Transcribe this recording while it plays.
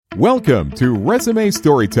Welcome to Resume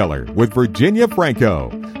Storyteller with Virginia Franco,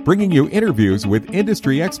 bringing you interviews with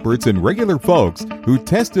industry experts and regular folks who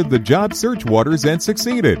tested the job search waters and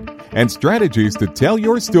succeeded, and strategies to tell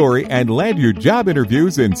your story and land your job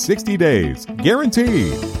interviews in 60 days,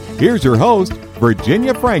 guaranteed. Here's your host,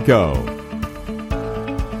 Virginia Franco.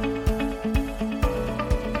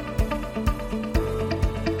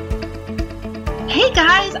 Hey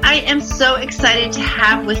guys, I am so excited to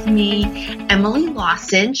have with me Emily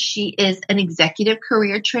Lawson. She is an executive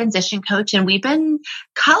career transition coach, and we've been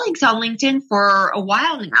colleagues on LinkedIn for a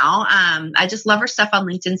while now. I just love her stuff on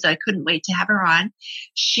LinkedIn, so I couldn't wait to have her on.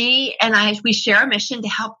 She and we share a mission to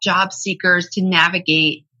help job seekers to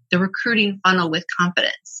navigate the recruiting funnel with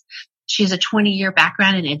confidence. She has a 20-year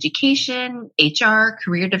background in education, HR,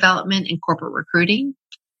 career development, and corporate recruiting.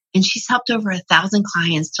 And she's helped over 1,000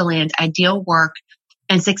 clients to land ideal work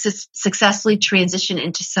and successfully transition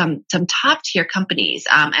into some top tier companies.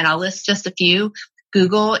 And I'll list just a few: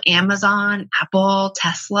 Google, Amazon, Apple,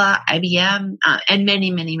 Tesla, IBM, and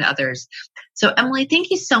many, many others. So Emily,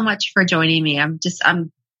 thank you so much for joining me.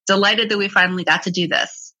 I'm delighted that we finally got to do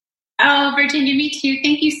this. Oh, Virginia, me too.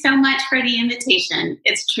 Thank you so much for the invitation.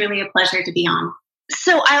 It's truly a pleasure to be on.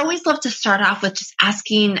 So I always love to start off with just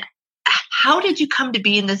asking, how did you come to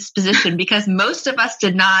be in this position? Because most of us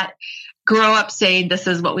did not grow up saying this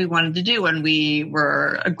is what we wanted to do when we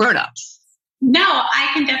were grown-ups. No, I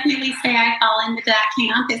can definitely say I fall into that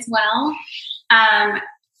camp as well.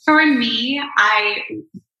 For me,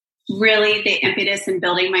 the impetus in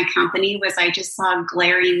building my company was I just saw a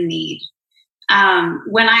glaring need.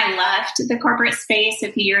 When I left the corporate space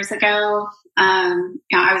a few years ago,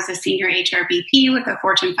 I was a senior HR VP with a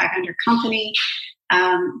Fortune 500 company.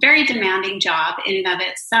 Very demanding job in and of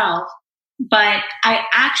itself. But I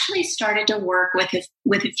actually started to work with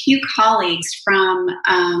a few colleagues from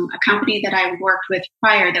a company that I worked with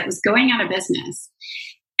prior that was going out of business.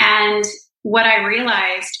 And what I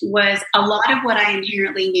realized was a lot of what I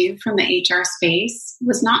inherently knew from the HR space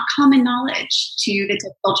was not common knowledge to the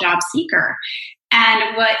typical job seeker.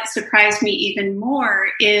 And what surprised me even more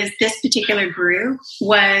is this particular group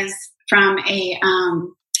was from a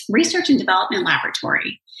research and development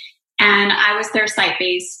laboratory. And I was their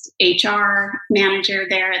site-based HR manager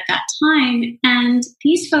there at that time. And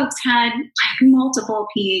these folks had multiple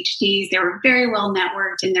PhDs. They were very well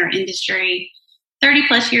networked in their industry, 30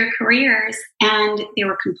 plus year careers, and they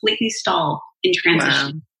were completely stalled in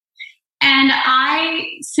transition. Wow. And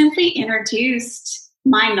I simply introduced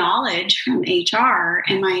my knowledge from HR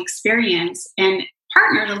and my experience and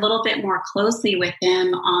partnered a little bit more closely with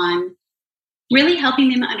them on really helping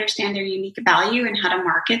them understand their unique value and how to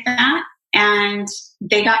market that. And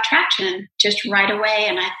they got traction just right away.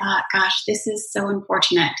 And I thought, gosh, this is so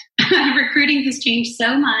unfortunate. Recruiting has changed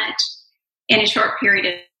so much in a short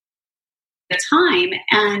period of time.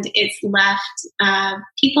 And it's left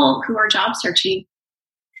people who are job searching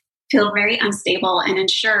feel very unstable and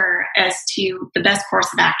unsure as to the best course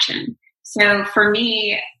of action. So for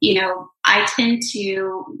me, I tend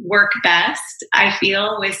to work best, I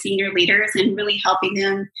feel, with senior leaders and really helping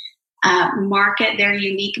them market their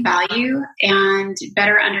unique value and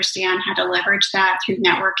better understand how to leverage that through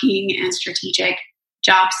networking and strategic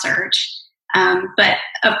job search. But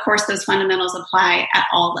of course, those fundamentals apply at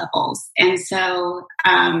all levels. And so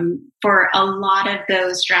for a lot of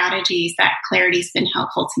those strategies, that clarity has been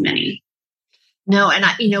helpful to many. No, and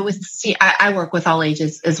I work with all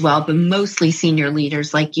ages as well, but mostly senior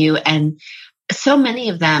leaders like you. And so many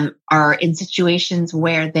of them are in situations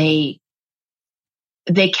where they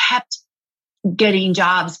kept getting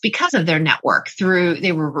jobs because of their network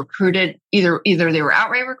they were recruited, either they were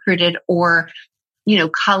outright recruited or,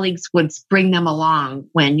 colleagues would bring them along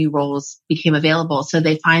when new roles became available. So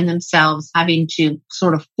they find themselves having to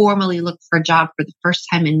sort of formally look for a job for the first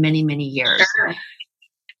time in many, many years. Sure.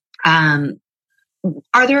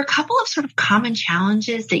 Are there a couple of sort of common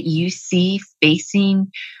challenges that you see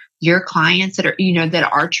facing your clients that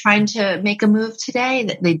are trying to make a move today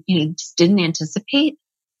that they just didn't anticipate?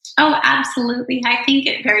 Oh, absolutely. I think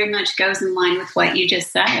it very much goes in line with what you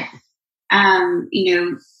just said.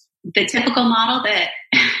 The typical model that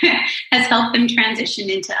has helped them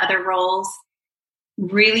transition into other roles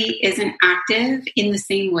really isn't active in the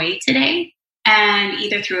same way today. And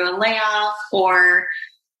either through a layoff or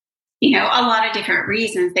a lot of different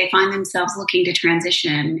reasons, they find themselves looking to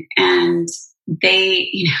transition, and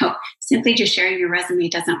they, simply just sharing your resume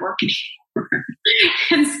doesn't work anymore.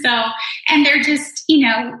 And they're just,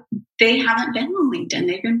 they haven't been on LinkedIn.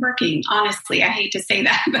 They've been working. Honestly, I hate to say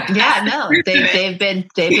that. But yeah, no, they've been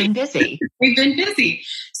busy. They've been busy.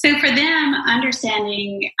 So for them,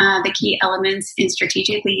 understanding the key elements in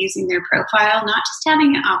strategically using their profile, not just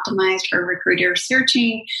having it optimized for recruiter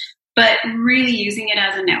searching, but really using it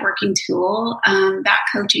as a networking tool, that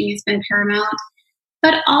coaching has been paramount.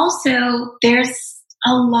 But also, there's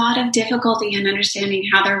a lot of difficulty in understanding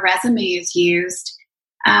how their resume is used.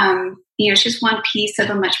 It's just one piece of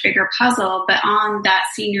a much bigger puzzle. But on that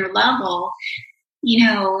senior level,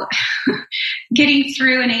 getting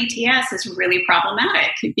through an ATS is really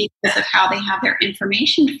problematic because of how they have their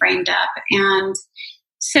information framed up. And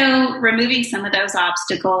so removing some of those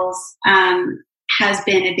obstacles has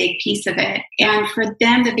been a big piece of it. And for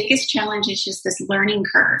them, the biggest challenge is just this learning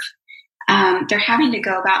curve. They're having to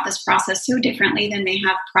go about this process so differently than they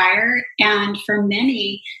have prior. And for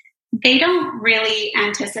many, they don't really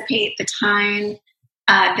anticipate the time,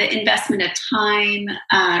 the investment of time,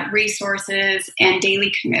 resources, and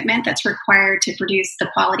daily commitment that's required to produce the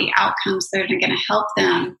quality outcomes that are going to help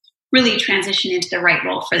them really transition into the right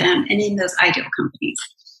role for them and in those ideal companies.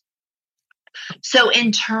 So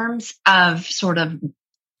in terms of sort of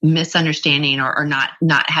misunderstanding or not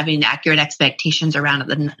having accurate expectations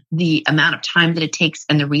around the amount of time that it takes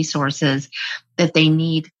and the resources that they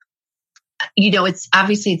need, it's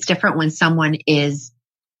obviously it's different when someone is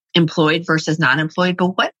employed versus non-employed,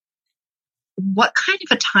 but what kind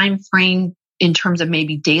of a time frame in terms of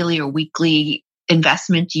maybe daily or weekly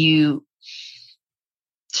investment do you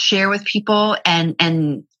share with people,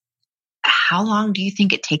 and how long do you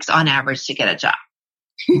think it takes on average to get a job?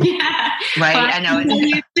 Yeah. Right. Well, I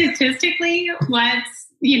know statistically what's,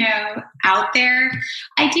 out there.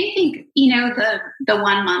 I do think, the 1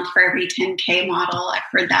 month for every 10K model, I've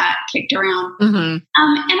heard that kicked around. Mm-hmm.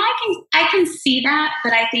 And I can see that,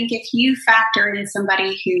 but I think if you factor in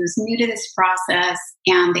somebody who's new to this process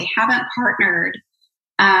and they haven't partnered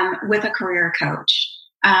with a career coach,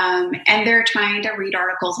 and they're trying to read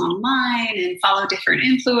articles online and follow different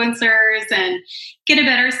influencers and get a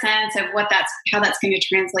better sense of how that's going to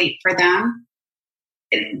translate for them.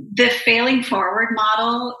 The failing forward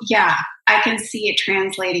model, yeah, I can see it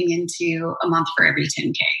translating into a month for every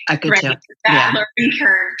 10K. I could too. That learning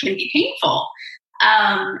curve can be painful.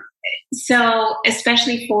 So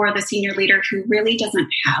especially for the senior leader who really doesn't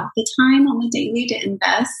have the time on the daily to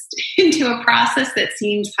invest into a process that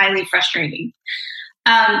seems highly frustrating.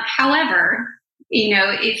 However,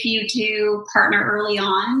 if you do partner early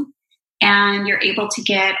on and you're able to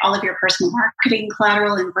get all of your personal marketing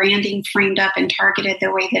collateral and branding framed up and targeted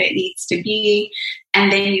the way that it needs to be,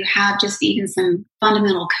 and then you have just even some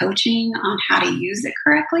fundamental coaching on how to use it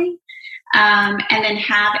correctly, and then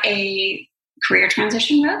have a career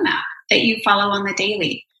transition roadmap that you follow on the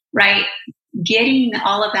daily, right? Getting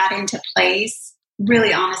all of that into place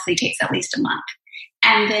really honestly takes at least a month.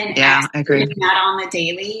 And then I agree. That on the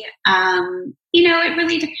daily, it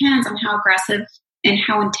really depends on how aggressive and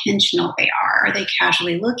how intentional they are. Are they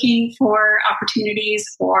casually looking for opportunities,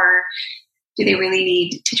 or do they really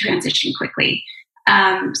need to transition quickly?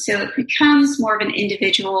 So it becomes more of an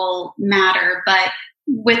individual matter. But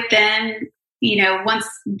with them, once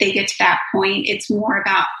they get to that point, it's more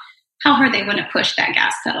about how hard they want to push that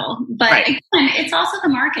gas pedal. But Again, it's also the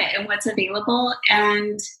market and what's available,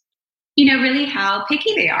 and really how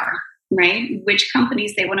picky they are, right? Which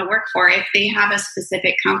companies they want to work for. If they have a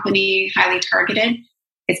specific company highly targeted,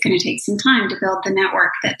 it's going to take some time to build the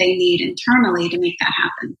network that they need internally to make that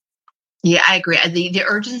happen. Yeah, I agree. The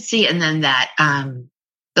urgency and then that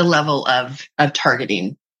the level of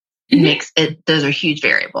targeting makes it. Those are huge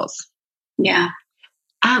variables. Yeah.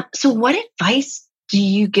 So what advice do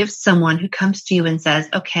you give someone who comes to you and says,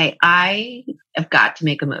 "Okay, I have got to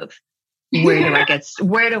make a move. Where do I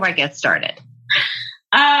get started?"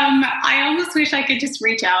 I almost wish I could just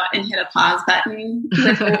reach out and hit a pause button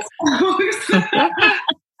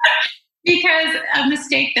because a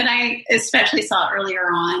mistake that I especially saw earlier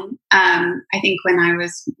on, I think when I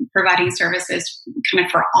was providing services kind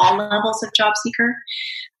of for all levels of job seeker,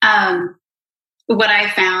 what I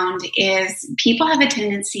found is people have a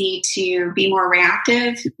tendency to be more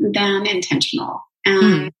reactive than intentional.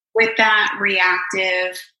 And with that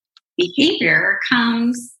reactive behavior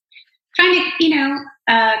comes trying to,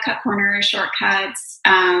 cut corners, shortcuts,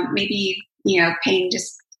 maybe, paying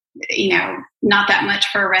just, not that much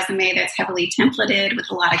for a resume that's heavily templated with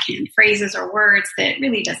a lot of canned phrases or words that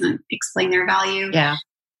really doesn't explain their value. Yeah.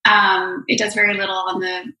 It does very little on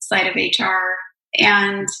the side of HR.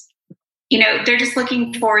 And, they're just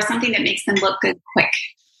looking for something that makes them look good quick,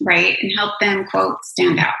 right? And help them, quote,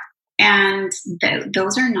 stand out. And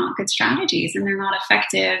those are not good strategies, and they're not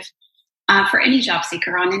effective for any job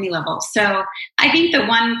seeker on any level. So I think the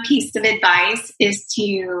one piece of advice is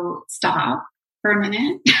to stop for a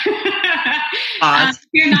minute. If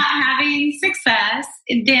you're not having success,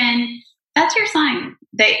 then that's your sign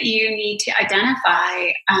that you need to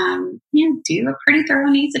identify, do a pretty thorough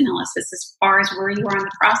needs analysis as far as where you are in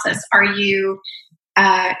the process. Are you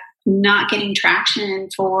not getting traction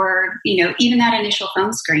for, even that initial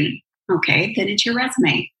phone screen? Okay, then it's your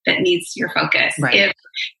resume that needs your focus. Right. If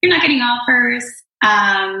you're not getting offers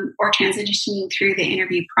or transitioning through the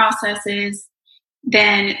interview processes,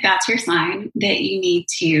 then that's your sign that you need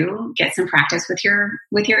to get some practice with your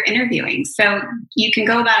interviewing. So you can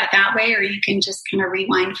go about it that way, or you can just kind of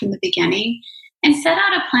rewind from the beginning and set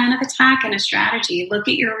out a plan of attack and a strategy. Look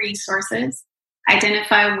at your resources,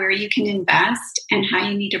 identify where you can invest and how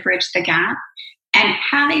you need to bridge the gap, and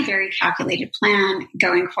have a very calculated plan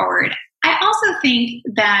going forward. I also think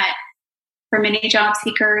that for many job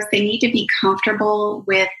seekers, they need to be comfortable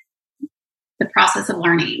with the process of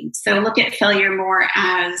learning. So look at failure more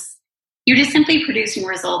as you're just simply producing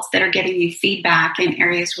results that are giving you feedback in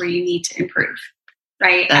areas where you need to improve,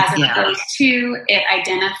 right? As opposed to it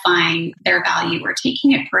identifying their value or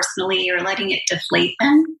taking it personally or letting it deflate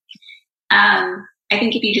them. I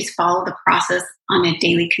think if you just follow the process on a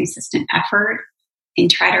daily consistent effort and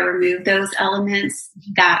try to remove those elements,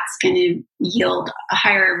 that's going to yield a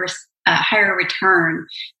higher return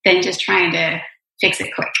than just trying to fix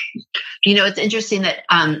it quick. It's interesting that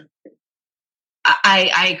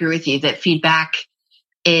I agree with you that feedback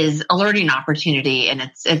is a learning opportunity, and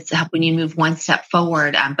it's helping you move one step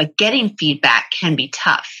forward. But getting feedback can be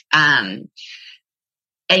tough, and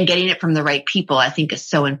getting it from the right people, I think, is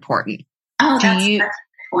so important. Oh, that's a good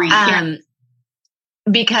point.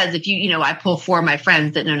 Because if I pull four of my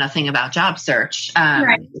friends that know nothing about job search,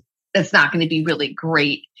 right. It's not going to be really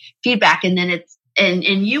great feedback. And then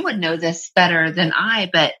and you would know this better than I,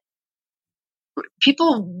 but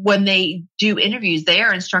people, when they do interviews, they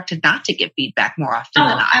are instructed not to give feedback more often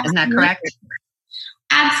than not. Absolutely. Isn't that correct?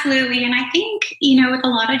 Absolutely. And I think, with a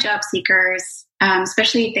lot of job seekers,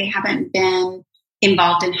 especially if they haven't been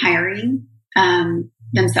involved in hiring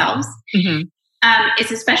themselves, mm-hmm. It's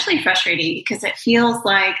especially frustrating because it feels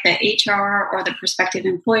like the HR or the prospective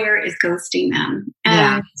employer is ghosting them.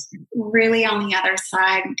 And really on the other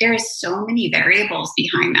side, there's so many variables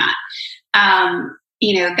behind that.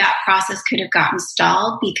 That process could have gotten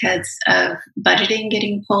stalled because of budgeting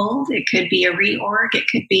getting pulled. It could be a reorg. It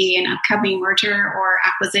could be an upcoming merger or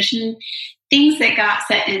acquisition. Things that got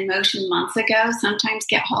set in motion months ago sometimes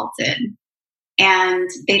get halted. And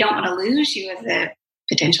they don't want to lose you as a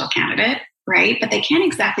potential candidate, right? But they can't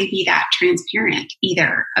exactly be that transparent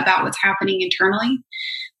either about what's happening internally.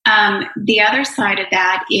 The other side of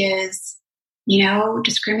that is,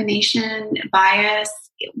 discrimination, bias.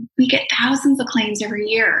 We get thousands of claims every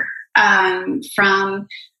year from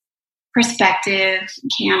prospective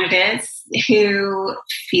candidates who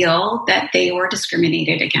feel that they were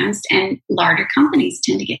discriminated against, and larger companies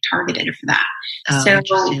tend to get targeted for that. So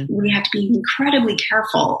we have to be incredibly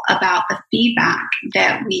careful about the feedback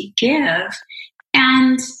that we give.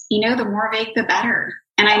 And, the more vague, the better.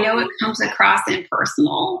 And I know it comes across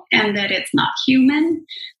impersonal and that it's not human.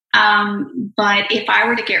 But if I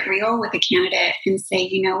were to get real with a candidate and say,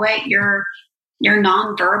 you know what, your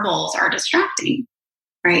nonverbals are distracting,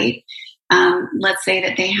 right? Let's say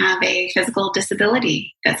that they have a physical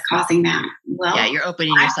disability that's causing that. Well, you're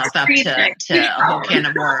opening yourself up to a whole can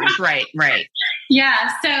of worms. Right.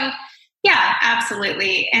 Yeah. So,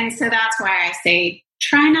 absolutely. And so that's why I say,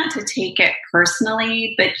 try not to take it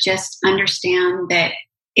personally, but just understand that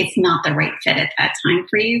it's not the right fit at that time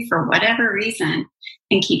for you for whatever reason,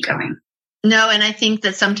 and keep going. No, and I think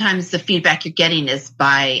that sometimes the feedback you're getting is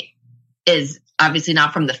obviously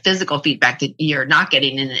not from the physical feedback that you're not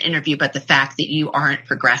getting in an interview, but the fact that you aren't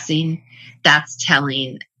progressing. That's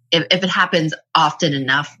telling. If it happens often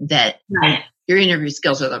enough that your interview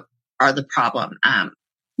skills are the problem.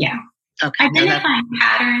 Okay. Identifying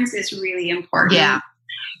patterns is really important. Yeah.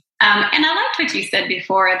 And I liked what you said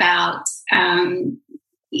before about, I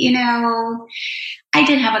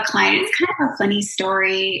did have a client. It's kind of a funny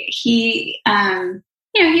story. He,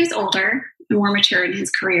 he was older, more mature in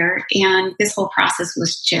his career, and this whole process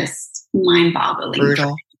was just mind-boggling.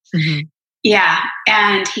 Brutal. Mm-hmm. Yeah.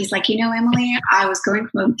 And he's like, Emily, I was going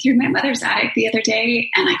through my mother's attic the other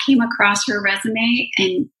day, and I came across her resume,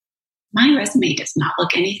 and my resume does not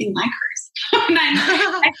look anything like hers. And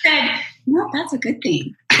I said, no, that's a good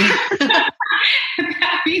thing.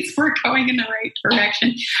 That means we're going in the right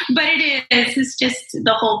direction. But it's just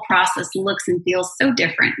the whole process looks and feels so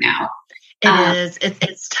different now. It is.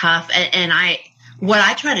 It's tough. And what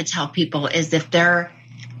I try to tell people is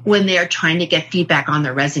when they're trying to get feedback on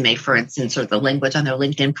their resume, for instance, or the language on their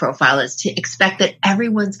LinkedIn profile, is to expect that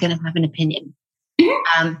everyone's going to have an opinion.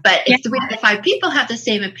 But if 3 out of 5 people have the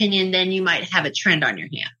same opinion, then you might have a trend on your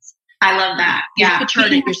hands. I love that. You could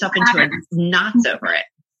turn yourself into a knots over it.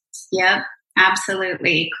 Yep,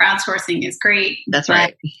 absolutely. Crowdsourcing is great. That's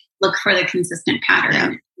right. Look for the consistent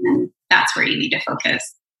pattern, and that's where you need to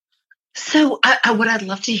focus. So what I'd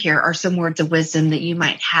love to hear are some words of wisdom that you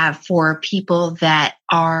might have for people that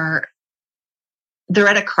they're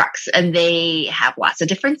at a crux and they have lots of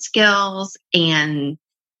different skills and,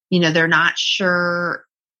 they're not sure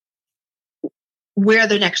where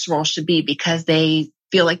their next role should be because they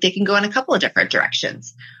feel like they can go in a couple of different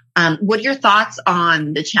directions. What are your thoughts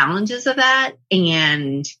on the challenges of that,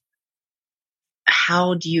 and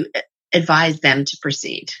how do you advise them to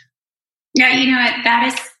proceed? Yeah, you know what?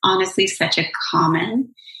 That is honestly such a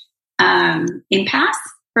common impasse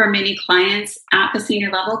for many clients at the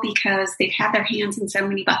senior level because they've had their hands in so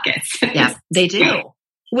many buckets. Yeah, they do,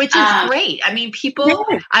 which is great. I mean,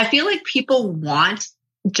 I feel like people want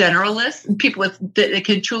generalists, people that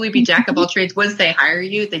can truly be jack of all trades. Once they hire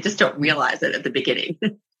you, they just don't realize it at the beginning.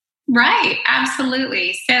 Right,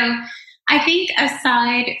 absolutely. So I think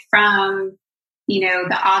aside from,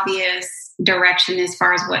 the obvious direction as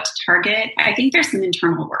far as what to target, I think there's some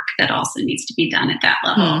internal work that also needs to be done at that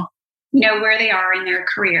level. Where they are in their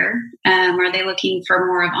career. Are they looking for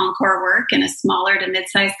more of encore work in a smaller to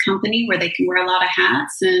mid-sized company where they can wear a lot of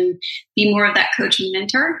hats and be more of that coach and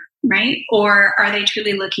mentor, right? Or are they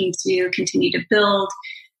truly looking to continue to build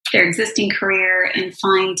their existing career and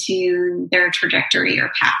fine-tune their trajectory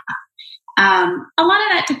or path? A lot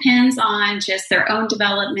of that depends on just their own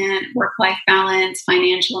development, work-life balance,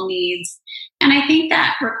 financial needs. And I think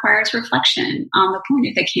that requires reflection on the point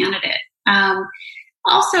of the candidate.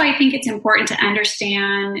 Also, I think it's important to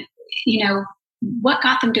understand, what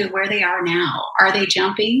got them to where they are now. Are they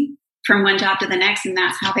jumping from one job to the next and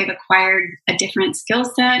that's how they've acquired a different skill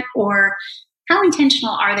set? Or how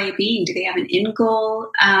intentional are they being? Do they have an end goal?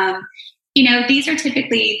 These are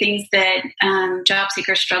typically things that job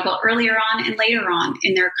seekers struggle earlier on and later on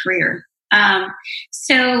in their career.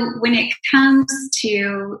 So when it comes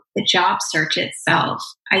to the job search itself,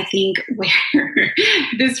 I think where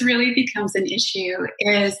this really becomes an issue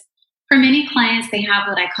is for many clients, they have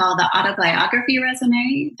what I call the autobiography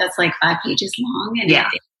resume that's like 5 pages long and it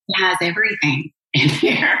has everything in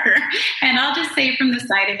there. And I'll just say from the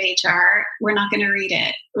side of HR, we're not going to read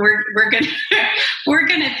it. We're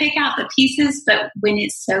going to pick out the pieces, but when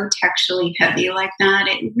it's so textually heavy like that,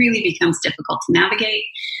 it really becomes difficult to navigate.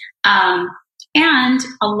 And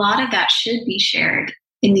a lot of that should be shared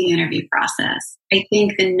in the interview process. I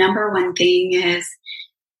think the number one thing is,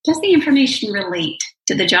 does the information relate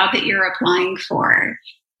to the job that you're applying for?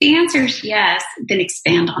 The answer is yes, then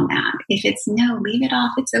expand on that. If it's no, leave it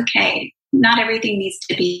off. It's okay. Not everything needs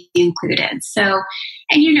to be included. So,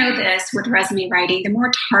 and this with resume writing, the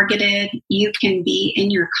more targeted you can be in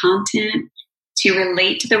your content to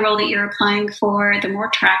relate to the role that you're applying for, the more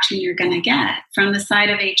traction you're going to get. From the side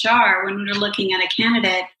of HR, when we're looking at a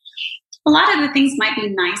candidate, a lot of the things might be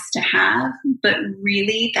nice to have, but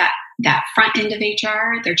really that front end of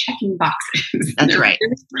HR, they're checking boxes. That's right.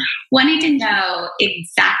 Wanting to know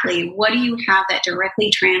exactly what do you have that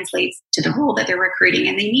directly translates to the role that they're recruiting.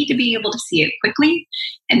 And they need to be able to see it quickly,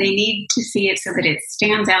 and they need to see it so that it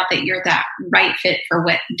stands out that you're that right fit for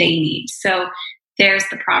what they need. So there's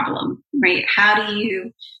the problem, right? How do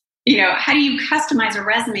you customize a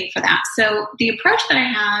resume for that? So the approach that I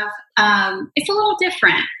have, it's a little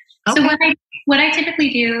different. Okay. So what I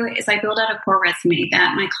typically do is I build out a core resume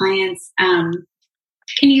that my clients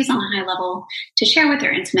can use on a high level to share with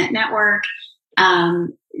their intimate network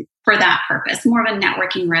for that purpose, more of a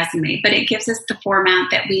networking resume. But it gives us the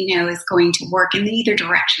format that we know is going to work in either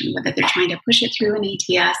direction, whether they're trying to push it through an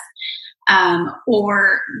ATS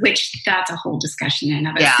or which that's a whole discussion in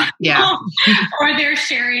of itself. Yeah. Or they're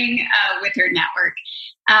sharing with their network.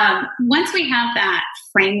 Once we have that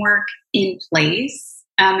framework in place,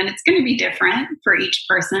 and it's going to be different for each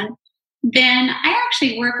person, then I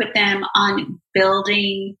actually work with them on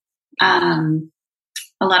building, a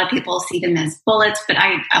lot of people see them as bullets, but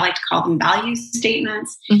I like to call them value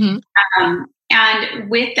statements. Mm-hmm. And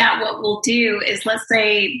with that, what we'll do is, let's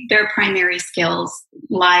say their primary skills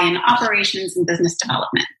lie in operations and business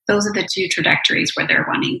development. Those are the 2 trajectories where they're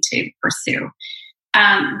wanting to pursue.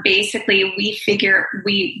 Basically,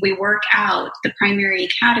 we work out the primary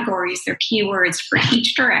categories, their keywords for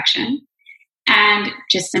each direction. And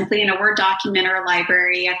just simply in a Word document or a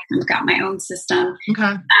library, I've got my own system.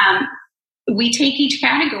 Okay. we take each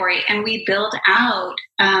category and we build out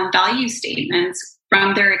value statements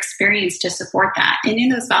from their experience to support that. And in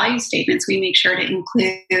those value statements, we make sure to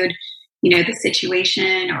include, the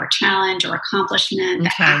situation or challenge or accomplishment.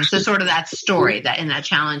 Okay. So sort of that story that in that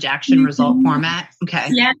challenge, action, result format. Okay.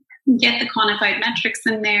 Yeah. Get the quantified metrics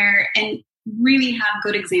in there and really have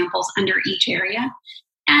good examples under each area.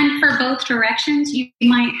 And for both directions, you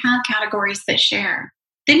might have categories that share.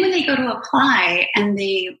 Then when they go to apply and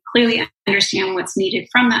they clearly understand what's needed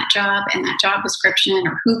from that job and that job description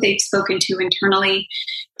or who they've spoken to internally,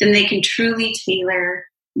 then they can truly tailor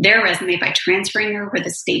their resume by transferring over the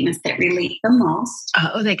statements that relate the most.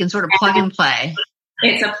 Oh, they can sort of plug and play.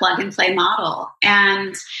 It's a plug and play model.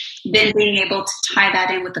 And then being able to tie that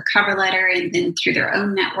in with the cover letter and then through their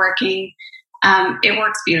own networking, it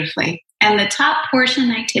works beautifully. And the top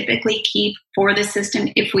portion I typically keep for the system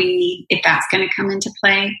if that's going to come into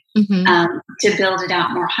play, to build it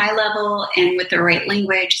out more high level and with the right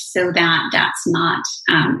language so that that's not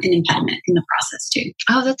an impediment in the process too.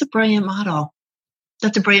 Oh, that's a brilliant model.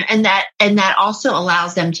 And that also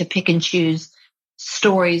allows them to pick and choose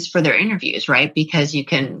stories for their interviews, right? Because you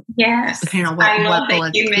can, depending on what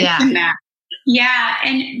bullets, you mentioned that. Yeah.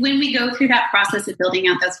 And when we go through that process of building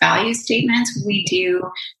out those value statements, we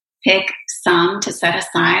do pick some to set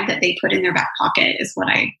aside that they put in their back pocket is what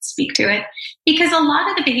I speak to it. Because a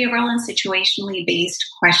lot of the behavioral and situationally based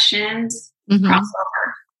questions cross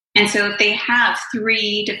over. And so if they have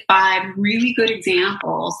 3 to 5 really good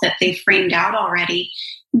examples that they framed out already,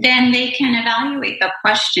 then they can evaluate the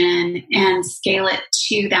question and scale it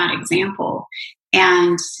to that example.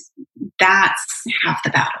 And that's half the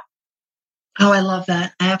battle. Oh, I love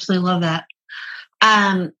that. I absolutely love that.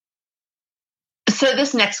 So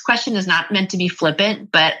this next question is not meant to be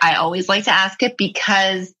flippant, but I always like to ask it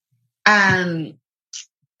because it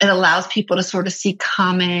allows people to sort of see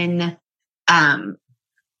common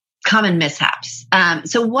mishaps.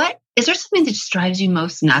 So is there something that just drives you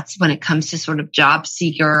most nuts when it comes to sort of job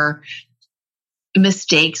seeker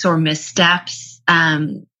mistakes or missteps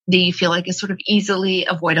that you feel like is sort of easily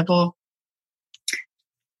avoidable?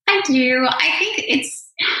 I do. I think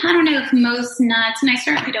I don't know if most nuts, and I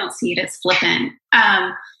certainly don't see it as flippant.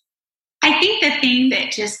 I think the thing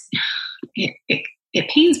that just, it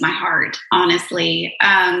pains my heart, honestly,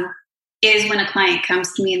 is when a client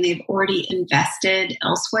comes to me and they've already invested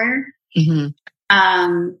elsewhere.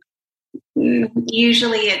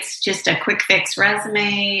 Usually it's just a quick fix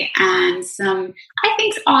resume and some, I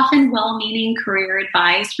think, often well-meaning career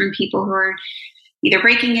advice from people who are either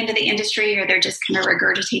breaking into the industry or they're just kind of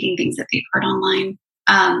regurgitating things that they've heard online.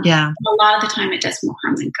 A lot of the time it does more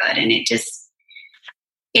harm than good. And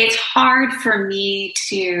it's hard for me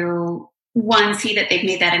to, one, see that they've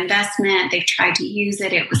made that investment. They've tried to use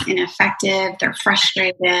it. It was ineffective. They're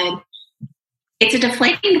frustrated. It's a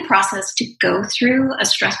deflating process to go through, a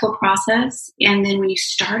stressful process. And then when you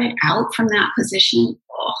start it out from that position,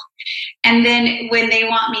 and then when they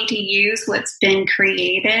want me to use what's been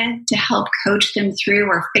created to help coach them through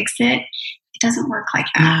or fix it, it doesn't work like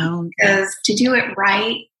that. No. Because to do it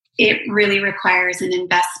right, it really requires an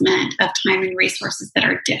investment of time and resources that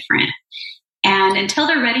are different. And until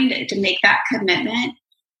they're ready to make that commitment,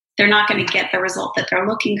 they're not going to get the result that they're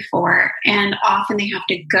looking for. And often they have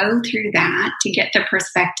to go through that to get the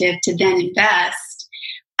perspective to then invest.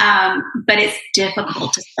 But it's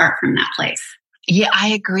difficult to start from that place. Yeah, I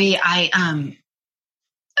agree. To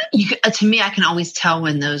me, I can always tell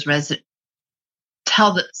when those resumes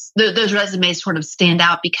sort of stand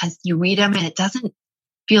out because you read them and it doesn't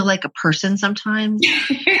feel like a person sometimes.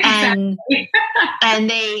 And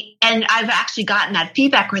I've actually gotten that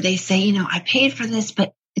feedback where they say, I paid for this,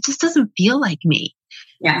 but it just doesn't feel like me.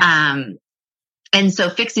 Yeah. And so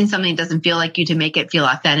fixing something that doesn't feel like you to make it feel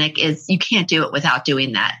authentic you can't do it without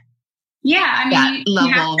doing that. Yeah. I mean, that you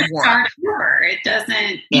level have to of work. Start over. It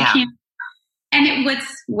doesn't, you can't. And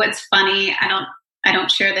what's funny, I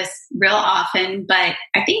don't share this real often, but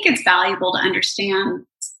I think it's valuable to understand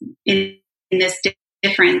in this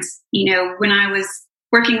difference. When I was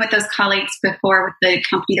working with those colleagues before with the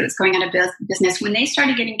company that was going out of business, when they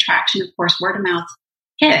started getting traction, of course, word of mouth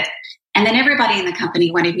hit. And then everybody in the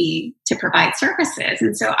company wanted me to provide services.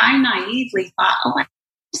 And so I naively thought, I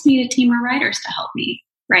just need a team of writers to help me,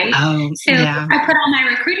 right? Oh, so yeah. I put on my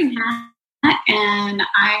recruiting hat and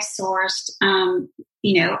I sourced, a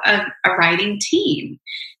writing team.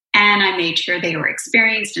 And I made sure they were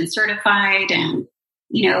experienced and certified and,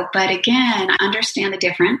 but again, I understand the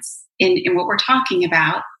difference in what we're talking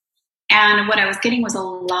about. And what I was getting was a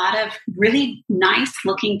lot of really nice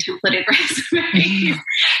looking templated resumes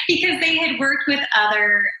because they had worked with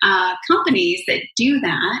other companies that do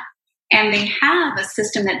that. and they have a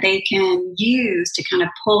system that they can use to kind of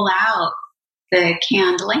pull out the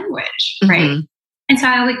canned language, right? Mm-hmm. And so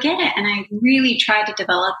I would get it. And I really tried to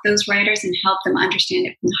develop those writers and help them understand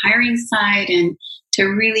it from the hiring side and to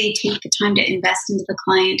really take the time to invest into the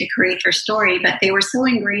client to create their story. But they were so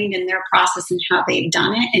ingrained in their process and how they've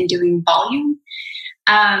done it and doing volume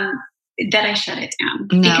that I shut it down.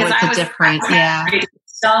 No, because it's different. Yeah.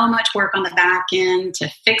 So much work on the back end to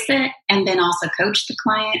fix it and then also coach the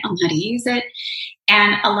client on how to use it.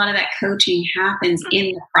 And a lot of that coaching happens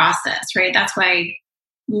in the process, right? That's why I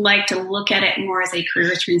like to look at it more as a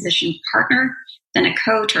career transition partner than a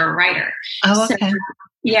coach or a writer. Oh, okay. So,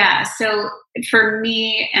 yeah. So for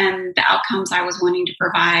me and the outcomes I was wanting to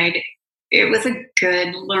provide, it was a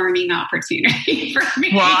good learning opportunity for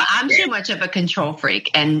me. Well, I'm too much of a control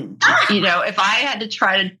freak. And, if I had to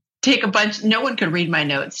try to take a bunch, no one could read my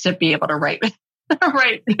notes to be able to write,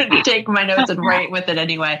 take my notes and write with it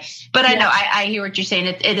anyway. But I know, I hear what you're saying.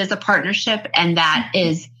 It is a partnership, and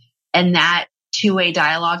that two-way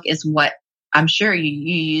dialogue is what I'm sure you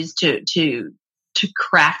use to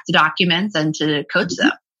craft documents and to coach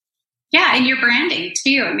them. Yeah. And your branding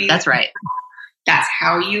too. I mean, that's right. That's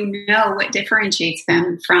how you know what differentiates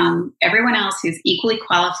them from everyone else who's equally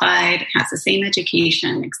qualified, has the same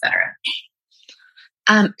education, et cetera.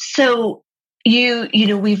 So you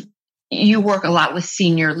work a lot with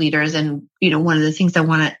senior leaders, and one of the things I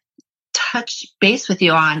want to touch base with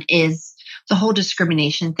you on is the whole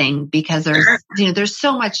discrimination thing, because there's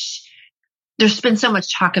been so much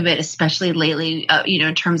talk of it, especially lately,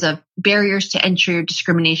 in terms of barriers to entry or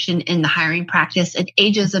discrimination in the hiring practice. And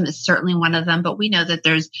ageism is certainly one of them, but we know that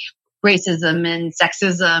there's racism and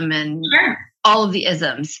sexism and all of the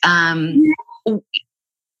isms.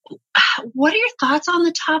 What are your thoughts on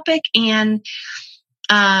the topic? And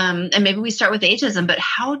maybe we start with ageism, but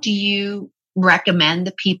how do you recommend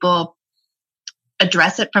that people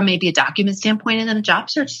address it from maybe a document standpoint and then a job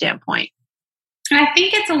search standpoint? I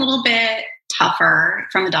think it's a little bit tougher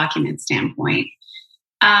from a document standpoint.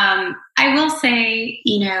 I will say,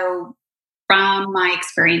 from my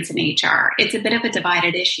experience in HR, it's a bit of a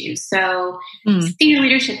divided issue. So senior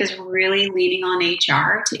leadership is really leaning on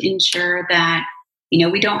HR to ensure that,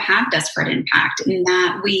 we don't have disparate impact, and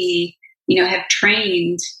that we, have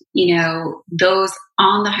trained, those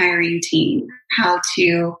on the hiring team how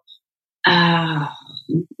to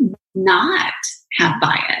not have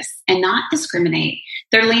bias and not discriminate.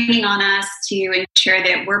 They're leaning on us to ensure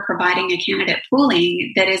that we're providing a candidate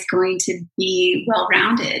pooling that is going to be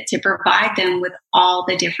well-rounded, to provide them with all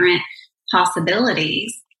the different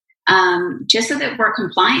possibilities, just so that we're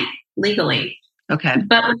compliant legally. Okay.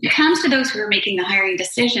 But when it comes to those who are making the hiring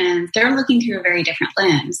decisions, they're looking through a very different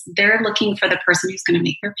lens. They're looking for the person who's going to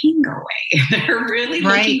make their pain go away. They're really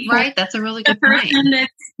looking for That's a really good person point.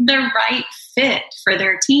 That's the right fit for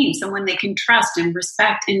their team, someone they can trust and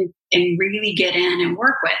respect and really get in and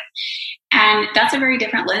work with. And that's a very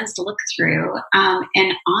different lens to look through.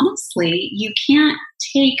 And honestly, you can't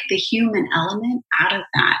take the human element out of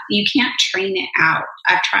that. You can't train it out.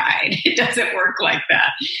 I've tried. It doesn't work like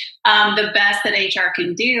that. The best that HR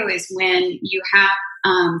can do is when you have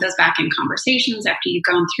those back-end conversations after you've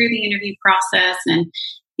gone through the interview process, and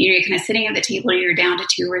you're kind of sitting at the table, you're down to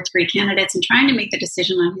 2 or 3 candidates and trying to make the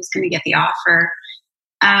decision on who's going to get the offer.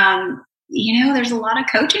 There's a lot of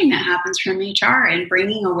coaching that happens from HR and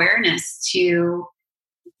bringing awareness to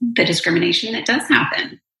the discrimination that does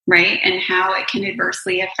happen, right? And how it can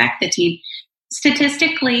adversely affect the team.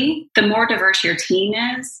 Statistically, the more diverse your team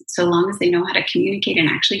is, so long as they know how to communicate and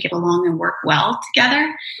actually get along and work well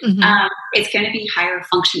together, it's going to be higher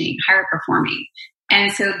functioning, higher performing.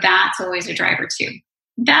 And so that's always a driver too.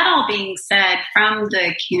 That all being said, from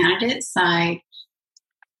the candidate side,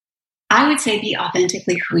 I would say be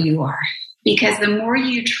authentically who you are, because the more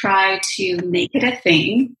you try to make it a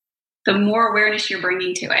thing, the more awareness you're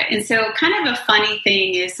bringing to it. And so kind of a funny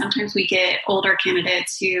thing is sometimes we get older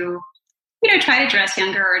candidates who, try to dress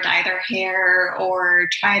younger or dye their hair or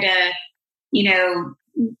try to,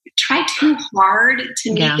 try too hard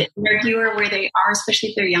to meet the interviewer where they are, especially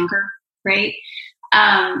if they're younger, right?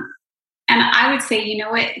 And I would say,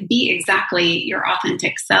 be exactly your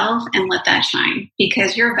authentic self and let that shine,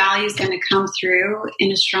 because your value is going to come through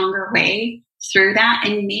in a stronger way through that.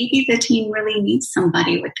 And maybe the team really needs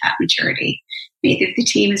somebody with that maturity. Maybe the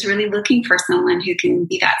team is really looking for someone who can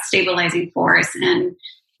be that stabilizing force and,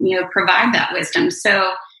 provide that wisdom.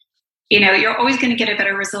 So, you're always going to get a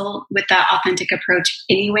better result with that authentic approach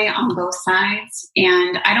anyway on both sides.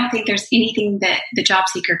 And I don't think there's anything that the job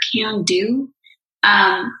seeker can do.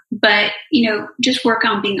 But, just work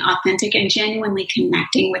on being authentic and genuinely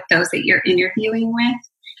connecting with those that you're interviewing with.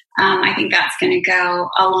 I think that's going to go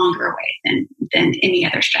a longer way than any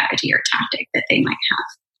other strategy or tactic that they might have.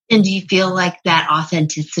 And do you feel like that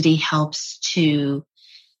authenticity helps to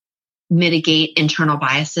mitigate internal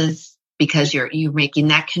biases because you're making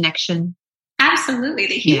that connection? Absolutely.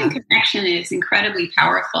 The human connection is incredibly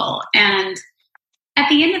powerful. And at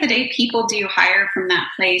the end of the day, people do hire from that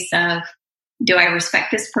place of, do I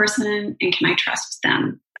respect this person and can I trust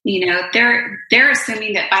them? They're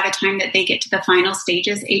assuming that by the time that they get to the final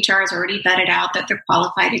stages, HR has already vetted out that they're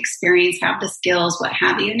qualified, experienced, have the skills, what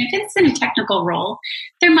have you. And if it's in a technical role,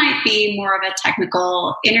 there might be more of a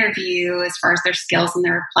technical interview as far as their skills and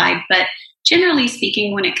their applied. But generally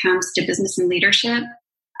speaking, when it comes to business and leadership,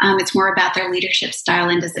 it's more about their leadership style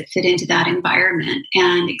and does it fit into that environment,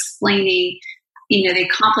 and explaining the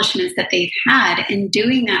accomplishments that they've had, and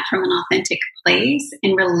doing that from an authentic place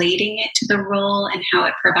and relating it to the role and how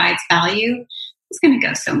it provides value is going to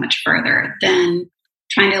go so much further than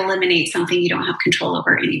trying to eliminate something you don't have control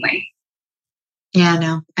over anyway. Yeah,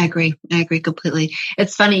 no, I agree. I agree completely.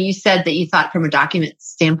 It's funny. You said that you thought from a document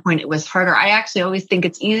standpoint, it was harder. I actually always think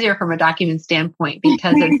it's easier from a document standpoint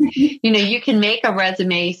because it's, you can make a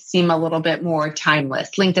resume seem a little bit more timeless.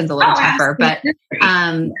 LinkedIn's a little tougher, but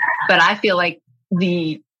I feel like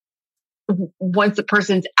once the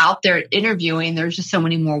person's out there interviewing, there's just so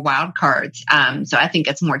many more wild cards. So I think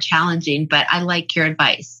it's more challenging, but I like your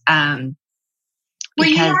advice. Well,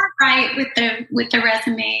 you are right with the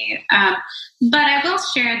resume. But I will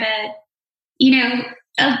share that,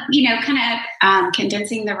 kind of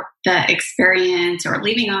condensing the experience or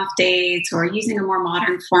leaving off dates or using a more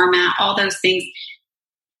modern format, all those things.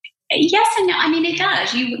 Yes and no. I mean, it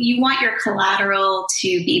does. You want your collateral to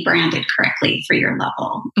be branded correctly for your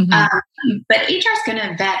level. Mm-hmm. But HR is going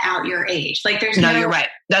to vet out your age. Like there's no, you're right.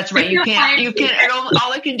 That's right. You can't,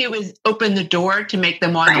 all it can do is open the door to make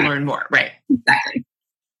them want to learn more. Right. Exactly.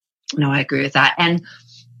 No, I agree with that. And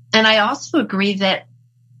I also agree that,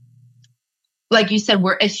 like you said,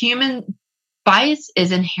 we're as human, bias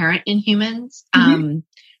is inherent in humans. Mm-hmm.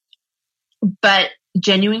 But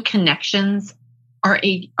genuine connections are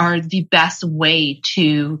the best way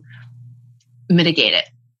to mitigate it.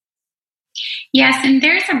 Yes, and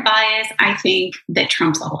there's a bias, I think, that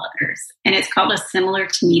trumps all others, and it's called a similar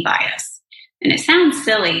to me bias. And it sounds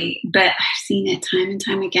silly, but I've seen it time and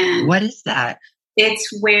time again. What is that? It's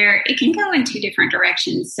where it can go in two different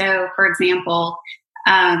directions. So, for example,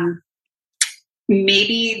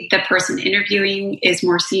 maybe the person interviewing is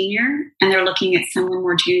more senior and they're looking at someone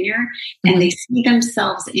more junior, and they see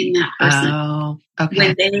themselves in that person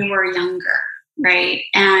when they were younger, right?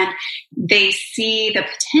 And they see the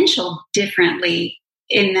potential differently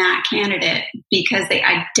in that candidate because they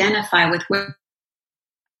identify with where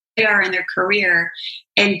they are in their career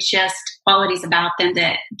and just qualities about them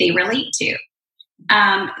that they relate to.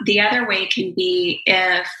 The other way can be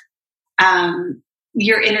if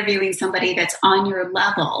you're interviewing somebody that's on your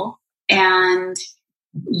level and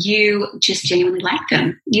you just genuinely like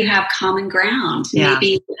them. You have common ground. Yeah.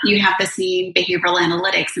 Maybe you have the same behavioral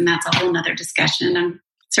analytics, and that's a whole nother discussion. I'm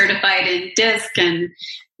certified in DISC and,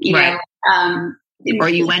 or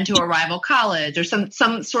you went to a rival college or some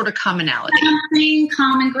sort of commonality. Something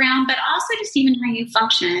common ground, but also just even how you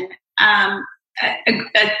function.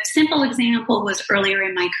 A simple example was earlier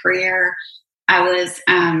in my career, I was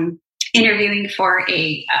interviewing for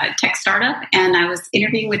a tech startup, and I was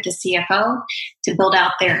interviewing with the CFO to build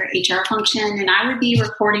out their HR function, and I would be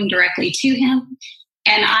reporting directly to him.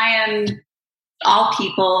 And I am all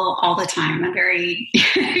people all the time. I'm very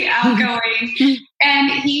outgoing.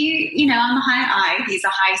 And he, I'm a high I, he's a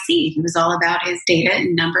high C. He was all about his data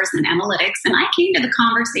and numbers and analytics. And I came to the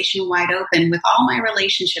conversation wide open with all my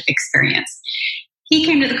relationship experience. He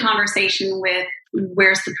came to the conversation with,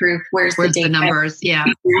 where's the proof? Where's the data? The numbers? Yeah.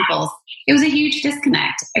 Examples. It was a huge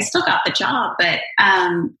disconnect. I still got the job, but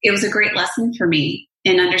it was a great lesson for me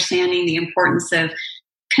in understanding the importance of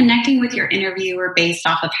connecting with your interviewer based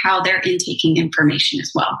off of how they're intaking information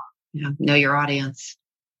as well. Yeah. Know your audience.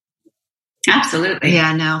 Absolutely.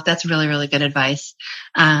 Yeah, no, that's really, really good advice.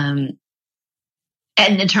 And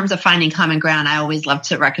in terms of finding common ground, I always love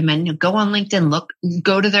to recommend, go on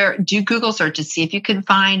LinkedIn, do Google searches, see if you can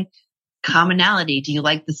find commonality. Do you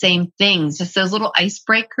like the same things? Just those little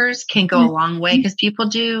icebreakers can go a long way because people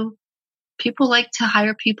like to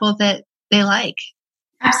hire people that they like.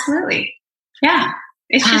 Absolutely. Yeah.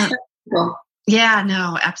 It's just so cool. Yeah,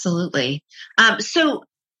 no, absolutely. So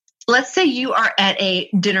let's say you are at a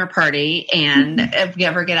dinner party and if we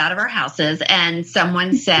ever get out of our houses and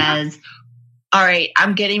someone says, all right,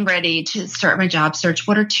 I'm getting ready to start my job search.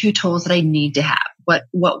 What are 2 tools that I need to have?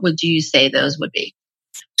 What would you say those would be?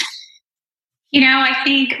 I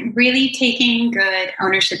think really taking good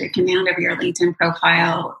ownership and command of your LinkedIn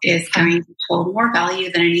profile is going to hold more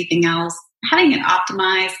value than anything else. Having it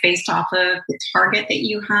optimized based off of the target that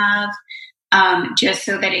you have, just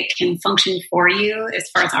so that it can function for you as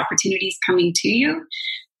far as opportunities coming to you.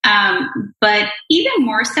 But even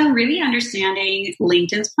more so, really understanding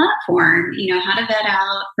LinkedIn's platform, how to vet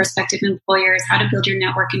out prospective employers, how to build your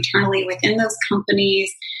network internally within those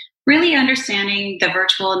companies, really understanding the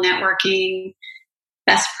virtual networking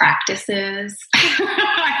best practices.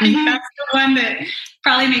 I think that's the one that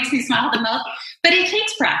probably makes me smile the most. But it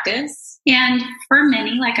takes practice. And for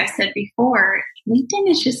many, like I said before, LinkedIn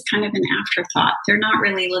is just kind of an afterthought. They're not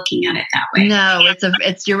really looking at it that way. No,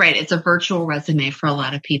 you're right. It's a virtual resume for a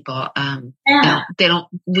lot of people.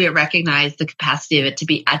 We recognize the capacity of it to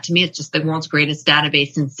be, to me, it's just the world's greatest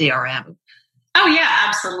database in CRM. Oh yeah,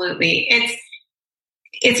 absolutely.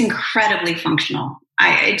 It's incredibly functional.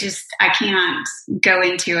 I can't go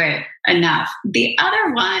into it enough. The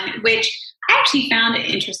other one, which I actually found an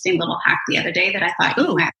interesting little hack the other day that I thought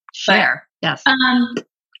you might share. Yes.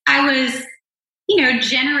 I was,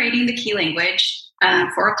 generating the key language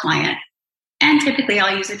for a client. And typically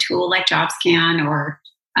I'll use a tool like JobScan or,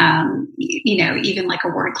 even like a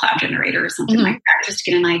word cloud generator or something like that, just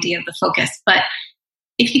to get an idea of the focus. But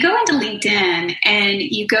if you go into LinkedIn and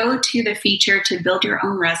you go to the feature to build your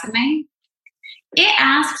own resume, it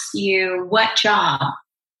asks you what job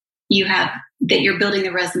you have that you're building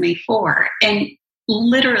the resume for. And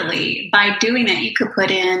literally by doing that, you could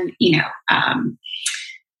put in,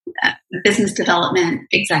 business development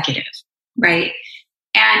executive, right?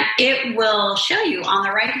 And it will show you on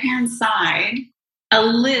the right-hand side a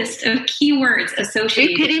list of keywords associated.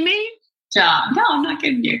 Are you kidding me? Job. No, I'm not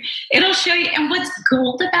kidding you. It'll show you. And what's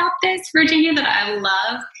gold about this, Virginia, that I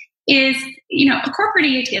love is, a corporate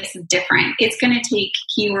ATS is different. It's going to take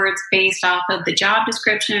keywords based off of the job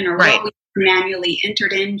description or what we manually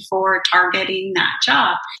entered in for targeting that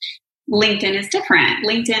job. LinkedIn is different.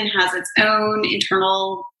 LinkedIn has its own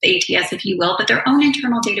internal ATS, if you will, but their own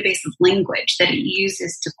internal database of language that it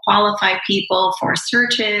uses to qualify people for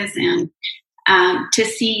searches and to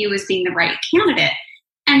see you as being the right candidate.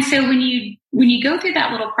 And so when you go through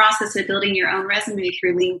that little process of building your own resume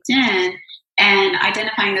through LinkedIn and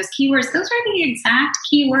identifying those keywords, those are the exact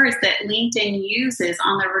keywords that LinkedIn uses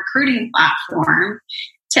on the recruiting platform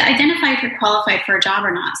to identify if you're qualified for a job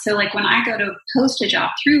or not. So like when I go to post a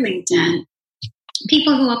job through LinkedIn,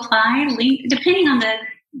 people who apply, depending on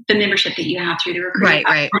the membership that you have through the recruiting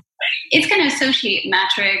platform, it's going to associate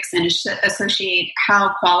metrics and associate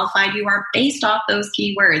how qualified you are based off those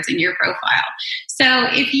keywords in your profile. So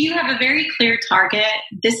if you have a very clear target,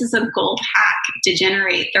 this is a gold hack to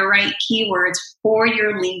generate the right keywords for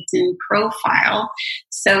your LinkedIn profile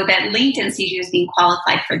so that LinkedIn sees you as being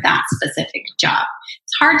qualified for that specific job.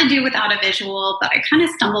 It's hard to do without a visual, but I kind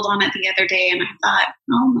of stumbled on it the other day and I thought,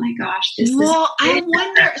 oh my gosh, this is... Well, I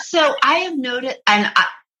wonder, so I have noted, and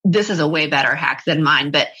this is a way better hack than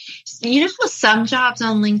mine, but some jobs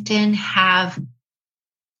on LinkedIn have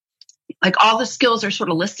like all the skills are sort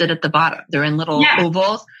of listed at the bottom. They're in little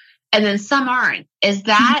ovals, and then some aren't. Is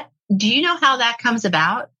that, do you know how that comes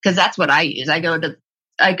about? Because that's what I use. I go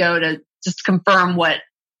to just confirm what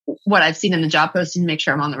I've seen in the job posting, make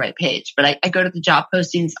sure I'm on the right page. But I go to the job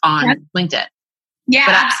postings on LinkedIn. Yeah,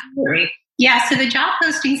 absolutely. Yeah, so the job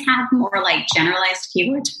postings have more like generalized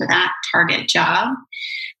keywords for that target job.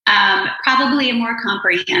 Probably a more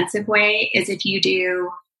comprehensive way is if you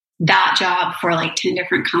do that job for like 10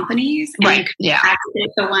 different companies and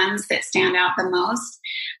activate the ones that stand out the most,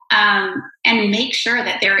 and make sure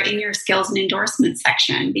that they're in your skills and endorsement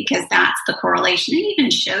section, because that's the correlation. It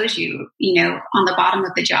even shows you, on the bottom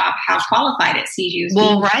of the job, how qualified it sees you.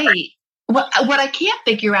 Well, right. What I can't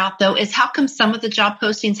figure out, though, is how come some of the job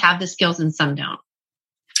postings have the skills and some don't?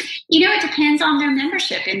 It depends on their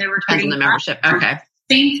membership in the recruiting. Depends on the membership. Okay.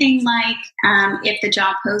 Same thing like if the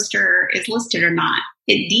job poster is listed or not.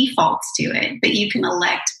 It defaults to it, but you can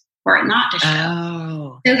elect for it not to show.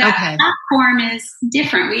 Oh, so that platform is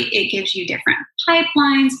different. It gives you different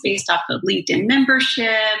pipelines based off of LinkedIn membership,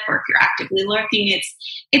 or if you're actively looking,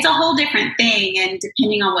 it's a whole different thing. And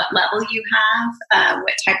depending on what level you have,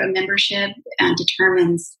 what type of membership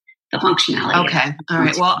determines the functionality. Okay. All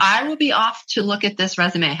right. Well, I will be off to look at this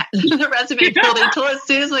resume, the resume building tool as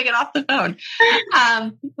soon as we get off the phone.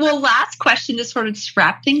 Well, last question to sort of just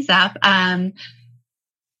wrap things up.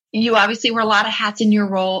 You obviously wear a lot of hats in your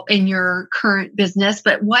role in your current business,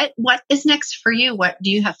 but what is next for you? What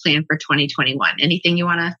do you have planned for 2021? Anything you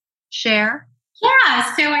want to share?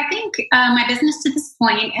 Yeah, so I think my business to this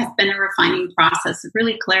point has been a refining process of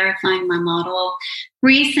really clarifying my model.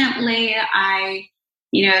 Recently, I've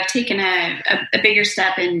taken a bigger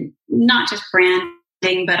step in not just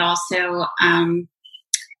branding, but also,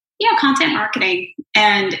 content marketing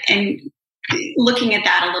and looking at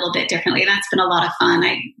that a little bit differently. That's been a lot of fun.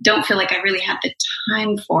 I don't feel like I really had the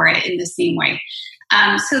time for it in the same way.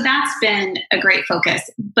 So that's been a great focus.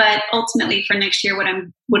 But ultimately for next year, what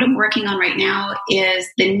I'm working on right now is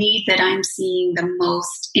the need that I'm seeing the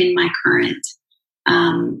most in my current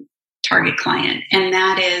target client. And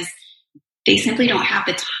that is they simply don't have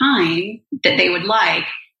the time that they would like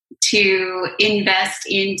to invest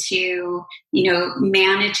into,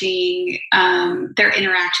 managing their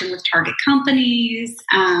interaction with target companies,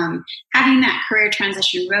 having that career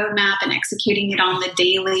transition roadmap and executing it on the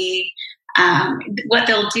daily. What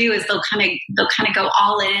they'll do is they'll kind of go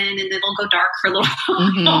all in, and then they'll go dark for a little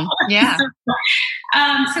while. Mm-hmm. Yeah.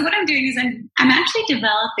 So what I'm doing is I'm actually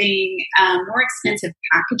developing more expensive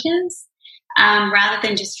packages. Rather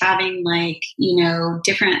than just having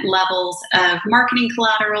different levels of marketing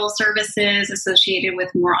collateral services associated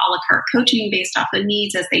with more a la carte coaching based off of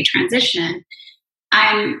needs as they transition,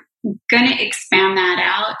 I'm going to expand that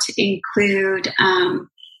out to include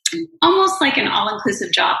almost like an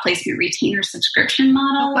all-inclusive job placement retainer subscription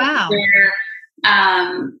model. Oh, wow. Where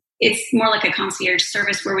it's more like a concierge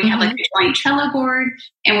service where we have like a joint Trello board,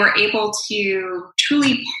 and we're able to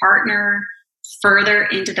truly partner further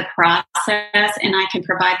into the process, and I can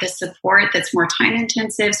provide the support that's more time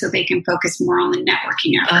intensive so they can focus more on the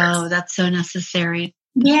networking efforts. Oh, that's so necessary.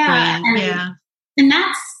 Yeah. And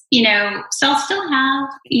that's, so I'll still have,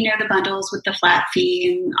 the bundles with the flat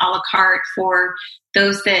fee and a la carte for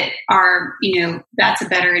those that are, that's a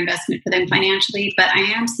better investment for them financially, but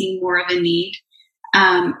I am seeing more of a need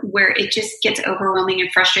where it just gets overwhelming and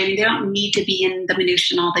frustrating. They don't need to be in the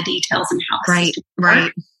minutiae and all the details and how the system works.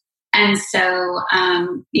 Right. And so, I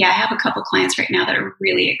have a couple clients right now that are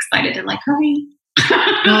really excited and like, hurry.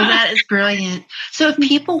 Well, that is brilliant. So if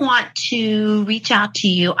people want to reach out to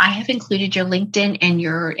you, I have included your LinkedIn and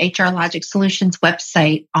your HR Logic Solutions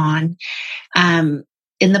website on in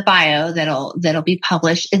the bio that'll be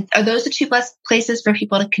published. Are those the two best places for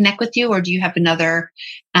people to connect with you, or do you have another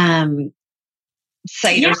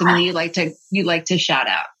site or something you'd like to shout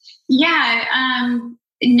out? Yeah.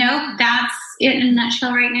 No, that's it in a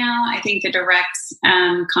nutshell right now. I think the direct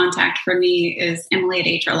contact for me is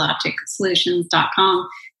Emily@HRLogicSolutions.com.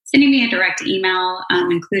 Sending me a direct email,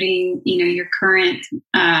 including, your current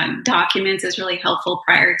documents is really helpful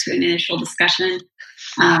prior to an initial discussion.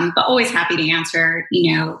 But always happy to answer,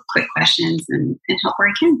 quick questions and help where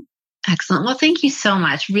I can. Excellent. Well, thank you so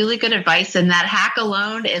much. Really good advice. And that hack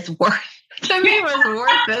alone was worth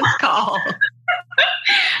this call.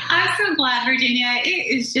 I'm so glad, Virginia.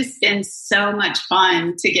 It has just been so much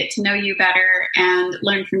fun to get to know you better and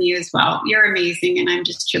learn from you as well. You're amazing, and I'm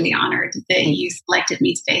just truly honored that you selected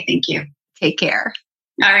me today. Thank you. Take care.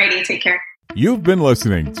 All righty. Take care. You've been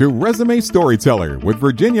listening to Resume Storyteller with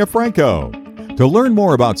Virginia Franco. To learn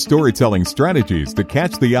more about storytelling strategies to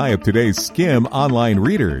catch the eye of today's SCIM online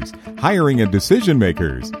readers, hiring and decision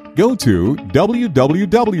makers, go to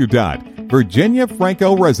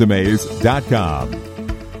www.virginiafrancoresumes.com.